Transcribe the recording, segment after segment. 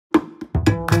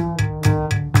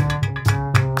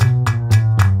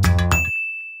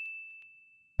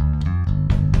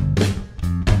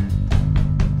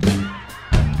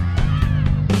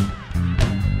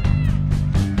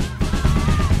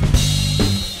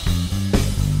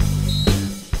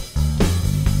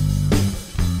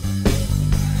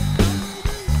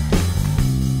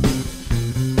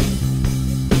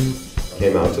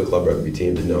enough to the club rugby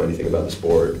team to know anything about the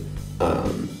sport.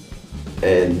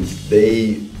 And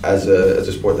they, as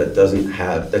a sport that doesn't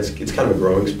have, it's kind of a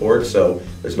growing sport, so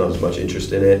there's not as much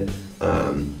interest in it.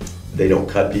 They don't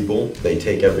cut people, they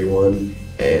take everyone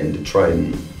and try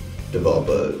and develop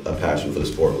a passion for the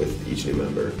sport with each new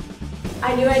member.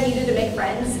 I knew I needed to make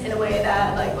friends in a way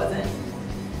that wasn't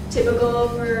typical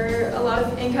for a lot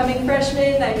of incoming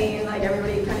freshmen. I mean,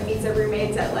 everybody kind of meets their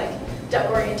roommates at duck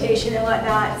orientation and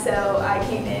whatnot, so I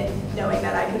came in knowing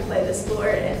that I could play the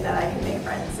sport and that I could make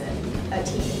friends in a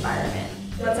team environment.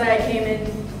 Once I came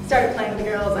in, started playing with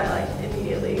the girls, I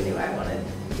immediately knew I wanted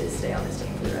to stay on this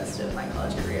team for the rest of my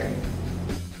college career.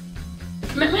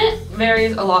 Commitment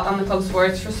varies a lot on the club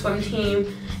sports. For swim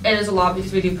team, it is a lot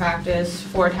because we do practice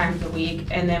 4 times a week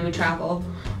and then we travel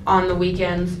on the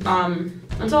weekends.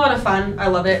 It's a lot of fun. I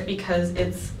love it because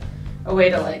it's a way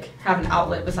to have an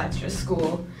outlet besides just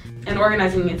school. And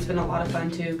organizing it's been a lot of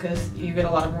fun too because you get a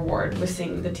lot of reward with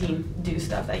seeing the team do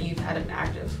stuff that you've had an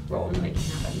active role in making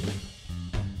happen.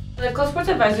 The Club Sports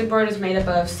Advisory Board is made up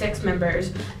of 6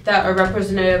 members that are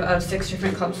representative of 6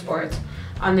 different club sports.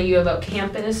 On the U of O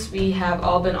campus, we have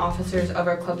all been officers of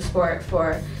our club sport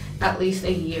for at least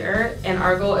a year, and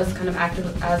our goal is kind of act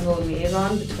as a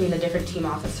liaison between the different team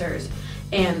officers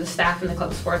and the staff in the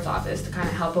club sports office to kind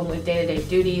of help them with day-to-day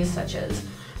duties such as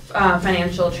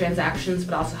financial transactions,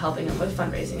 but also helping them with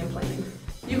fundraising and planning.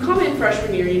 You come in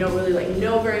freshman year, you don't really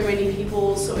know very many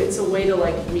people, so it's a way to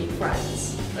meet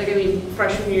friends.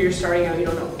 Freshman year you're starting out, you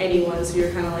don't know anyone, so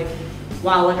you're kind of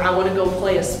wow, I want to go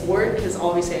play a sport because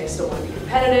obviously I still want to be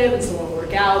competitive and still want to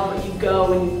work out, but you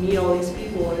go and you meet all these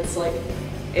people and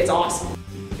it's awesome.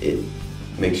 It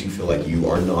makes you feel like you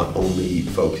are not only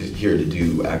focused here to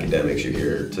do academics, you're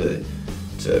here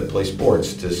to play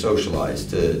sports, to socialize,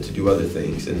 to do other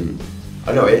things. And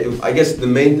I don't know, I guess the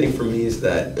main thing for me is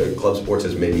that club sports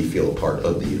has made me feel a part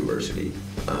of the university.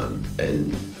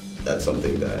 And that's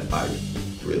something that I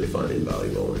really find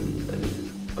invaluable, and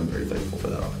I'm very thankful for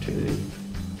that opportunity.